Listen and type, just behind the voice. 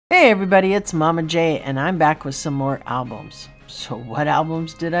Hey everybody, it's Mama J and I'm back with some more albums. So what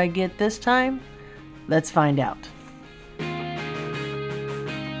albums did I get this time? Let's find out.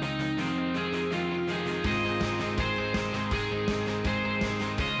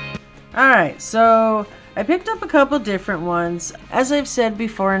 Alright, so I picked up a couple different ones. As I've said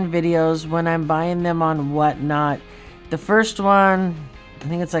before in videos, when I'm buying them on Whatnot, the first one, I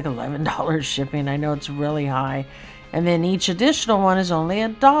think it's like $11 shipping. I know it's really high. And then each additional one is only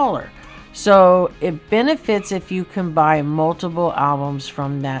 $1. So it benefits if you can buy multiple albums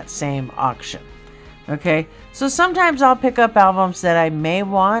from that same auction. Okay, so sometimes I'll pick up albums that I may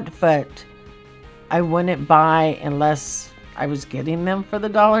want, but I wouldn't buy unless I was getting them for the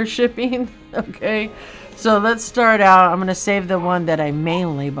 $1 shipping. Okay, so let's start out. I'm going to save the one that I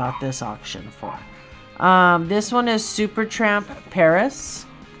mainly bought this auction for. This one is Supertramp Paris.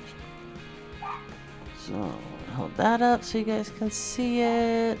 So hold that up so you guys can see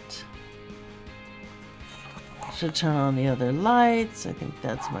it. Should turn on the other lights. I think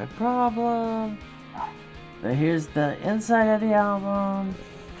that's my problem. But here's the inside of the album.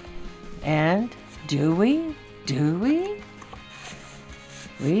 And do we?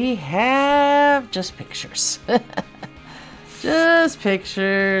 We have just pictures. Just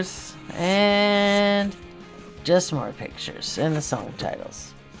pictures. And just more pictures and the song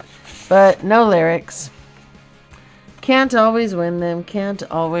titles. But no lyrics. Can't always win them. Can't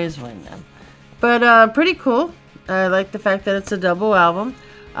always win them. But pretty cool. I like the fact that it's a double album.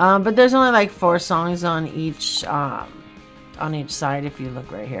 But there's only like 4 songs on each side if you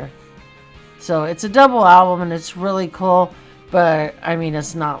look right here. So it's a double album and it's really cool. But I mean,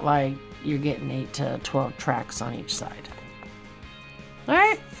 it's not like you're getting 8 to 12 tracks on each side.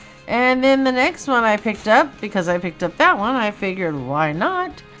 Alright. And then the next one I picked up, because I picked up that one, I figured why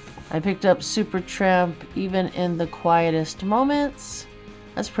not? I picked up Supertramp Even in the Quietest Moments.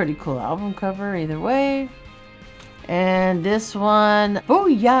 That's a pretty cool album cover either way. And this one,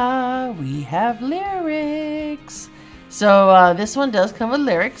 booyah, we have lyrics. So this one does come with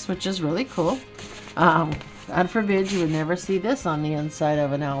lyrics, which is really cool. God forbid you would never see this on the inside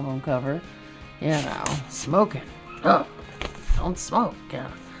of an album cover. You know, smoking. Oh, don't smoke.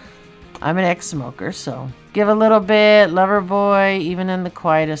 Yeah. I'm an ex-smoker, so give a little bit, Loverboy, Even in the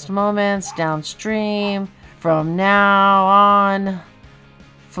Quietest Moments, Downstream, From Now On,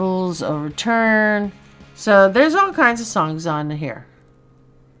 Fools of Return. So there's all kinds of songs on here.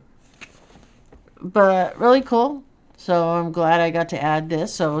 But really cool. So I'm glad I got to add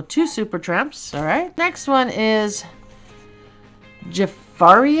this. So 2 Supertramps, all right. Next one is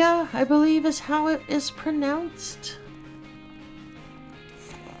Jafaria, I believe is how it is pronounced.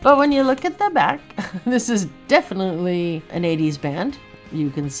 But when you look at the back, this is definitely an 80s band.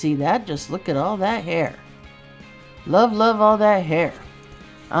 You can see that. Just look at all that hair. Love, love all that hair.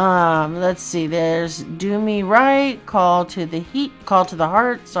 Let's see. There's Do Me Right, Call to the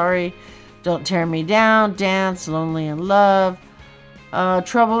Heart, sorry. Don't Tear Me Down, Dance, Lonely in Love,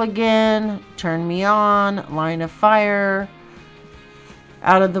 Trouble Again, Turn Me On, Line of Fire,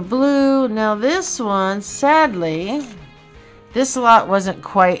 Out of the Blue. Now this one, sadly, this lot wasn't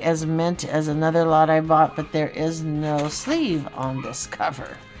quite as mint as another lot I bought, but there is no sleeve on this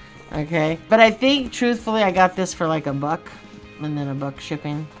cover. Okay, but I think truthfully I got this for like $1 and then $1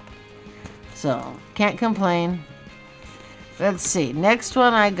 shipping. So can't complain. Let's see. Next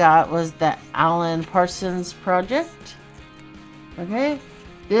one I got was the Alan Parsons Project. Okay,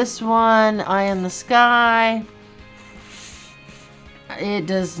 this one, Eye in the Sky. It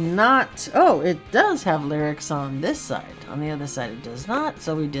does not. Oh, it does have lyrics on this side. On the other side, it does not.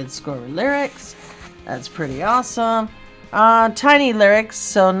 So we did score lyrics. That's pretty awesome. Tiny lyrics,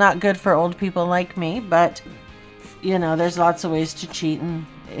 so not good for old people like me. But, you know, there's lots of ways to cheat and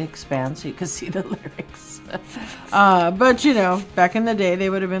expand so you can see the lyrics. But, you know, back in the day, they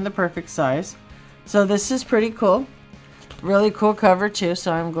would have been the perfect size. So this is pretty cool. Really cool cover, too.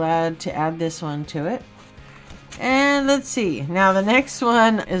 So I'm glad to add this one to it. And let's see. Now the next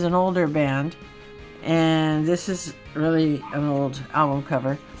one is an older band. And this is really an old album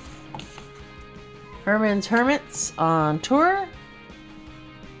cover. Herman's Hermits on Tour.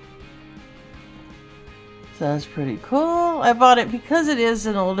 So that's pretty cool. I bought it because it is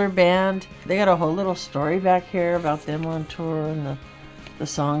an older band. They got a whole little story back here about them on tour and the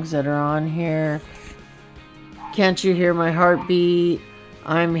songs that are on here. Can't You Hear My Heartbeat?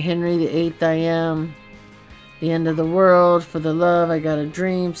 I'm Henry VIII, I Am. The End of the World, For the Love, I Got a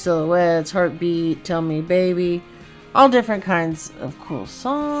Dream, Silhouettes, Heartbeat, Tell Me Baby. All different kinds of cool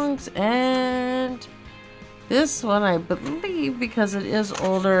songs. And this one, I believe, because it is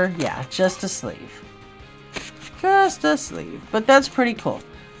older, yeah, just a sleeve. Just a sleeve. But that's pretty cool.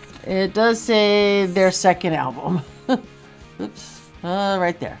 It does say their second album. Oops.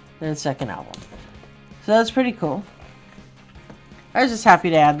 Right there. Their second album. So that's pretty cool. I was just happy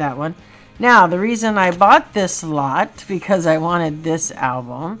to add that one. Now, the reason I bought this lot, because I wanted this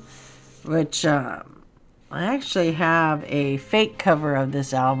album, which I actually have a fake cover of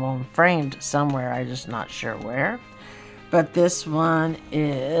this album framed somewhere. I'm just not sure where. But this one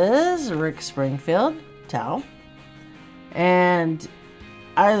is Rick Springfield, Tell. And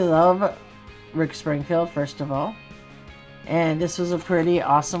I love Rick Springfield, first of all. And this was a pretty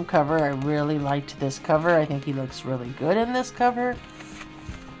awesome cover. I really liked this cover. I think he looks really good in this cover.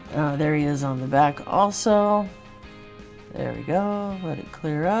 There he is on the back also. There we go. Let it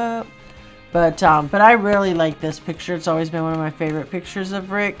clear up. But I really like this picture. It's always been one of my favorite pictures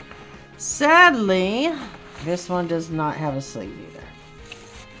of Rick. Sadly, this one does not have a sleeve either.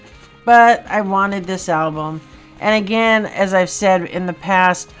 But I wanted this album. And again, as I've said in the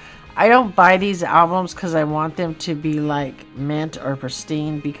past, I don't buy these albums because I want them to be like mint or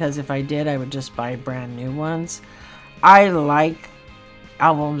pristine, because if I did, I would just buy brand new ones. I like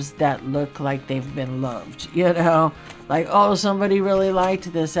albums that look like they've been loved, you know, like, oh, somebody really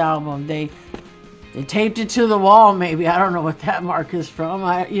liked this album. They taped it to the wall, maybe. I don't know what that mark is from.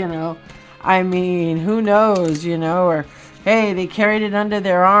 I mean, who knows, you know, or hey, they carried it under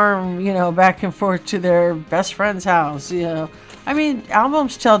their arm, you know, back and forth to their best friend's house, you know. I mean,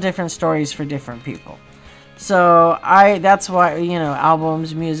 albums tell different stories for different people. So that's why, you know,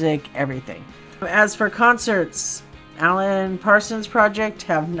 albums, music, everything. As for concerts, Alan Parsons Project,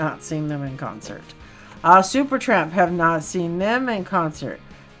 have not seen them in concert. Supertramp, have not seen them in concert.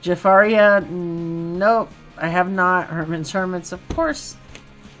 Jafaria, nope, I have not. Herman's Hermits, of course,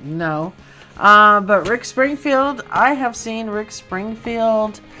 no. But Rick Springfield, I have seen Rick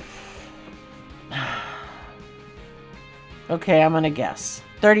Springfield. Okay, I'm going to guess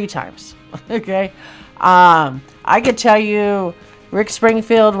 30 times. Okay. I could tell you Rick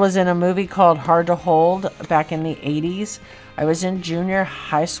Springfield was in a movie called Hard to Hold back in the 80s. I was in junior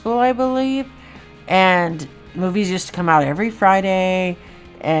high school, I believe. And movies used to come out every Friday.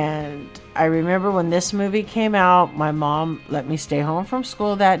 And I remember when this movie came out, my mom let me stay home from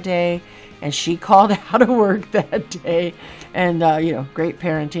school that day. And she called out of work that day. And, you know, great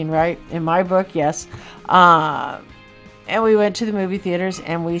parenting, right? In my book, yes. And we went to the movie theaters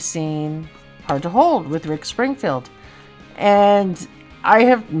and we seen Hard to Hold with Rick Springfield. And I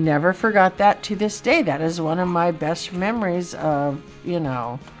have never forgot that to this day. That is one of my best memories of, you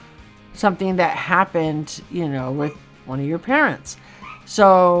know, something that happened, you know, with one of your parents.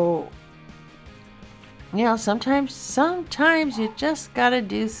 So, you know, sometimes you just gotta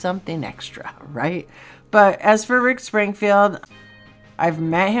do something extra, right? But as for Rick Springfield, I've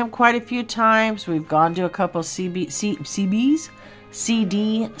met him quite a few times. We've gone to a couple CD signings.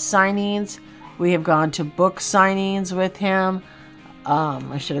 We have gone to book signings with him.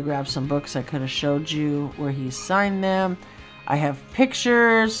 I should have grabbed some books. I could have showed you where he signed them. I have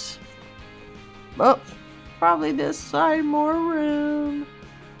pictures. Oh, probably this side more room.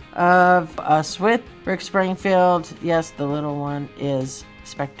 Of us with Rick Springfield. Yes, the little one is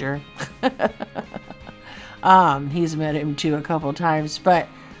Spectre. He's met him too a couple times, but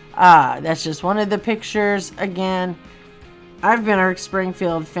that's just one of the pictures. Again, I've been a Rick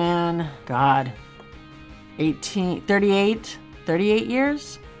Springfield fan, God, 38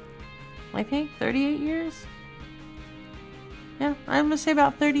 years, I think, 38 years. Yeah, I'm gonna say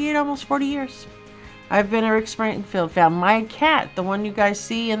about 38, almost 40 years. I've been a Rick Springfield fan. My cat, the one you guys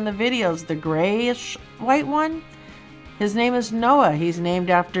see in the videos, the grayish white one, his name is Noah. He's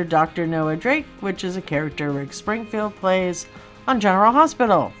named after Dr. Noah Drake, which is a character Rick Springfield plays on General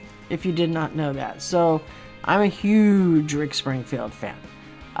Hospital, if you did not know that. So I'm a huge Rick Springfield fan.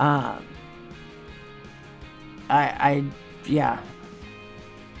 Yeah.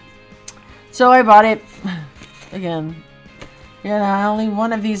 So I bought it. Again, yeah, only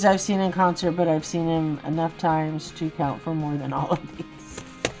one of these I've seen in concert, but I've seen him enough times to count for more than all of these.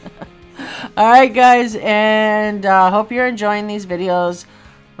 Alright guys, and hope you're enjoying these videos.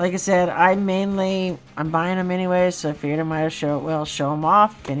 Like I said, I'm buying them anyway, so I figured I might show them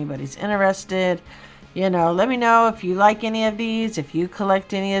off if anybody's interested. You know, let me know if you like any of these, if you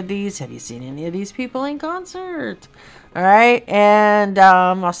collect any of these. Have you seen any of these people in concert? Alright, and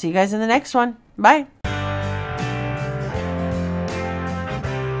I'll see you guys in the next one. Bye.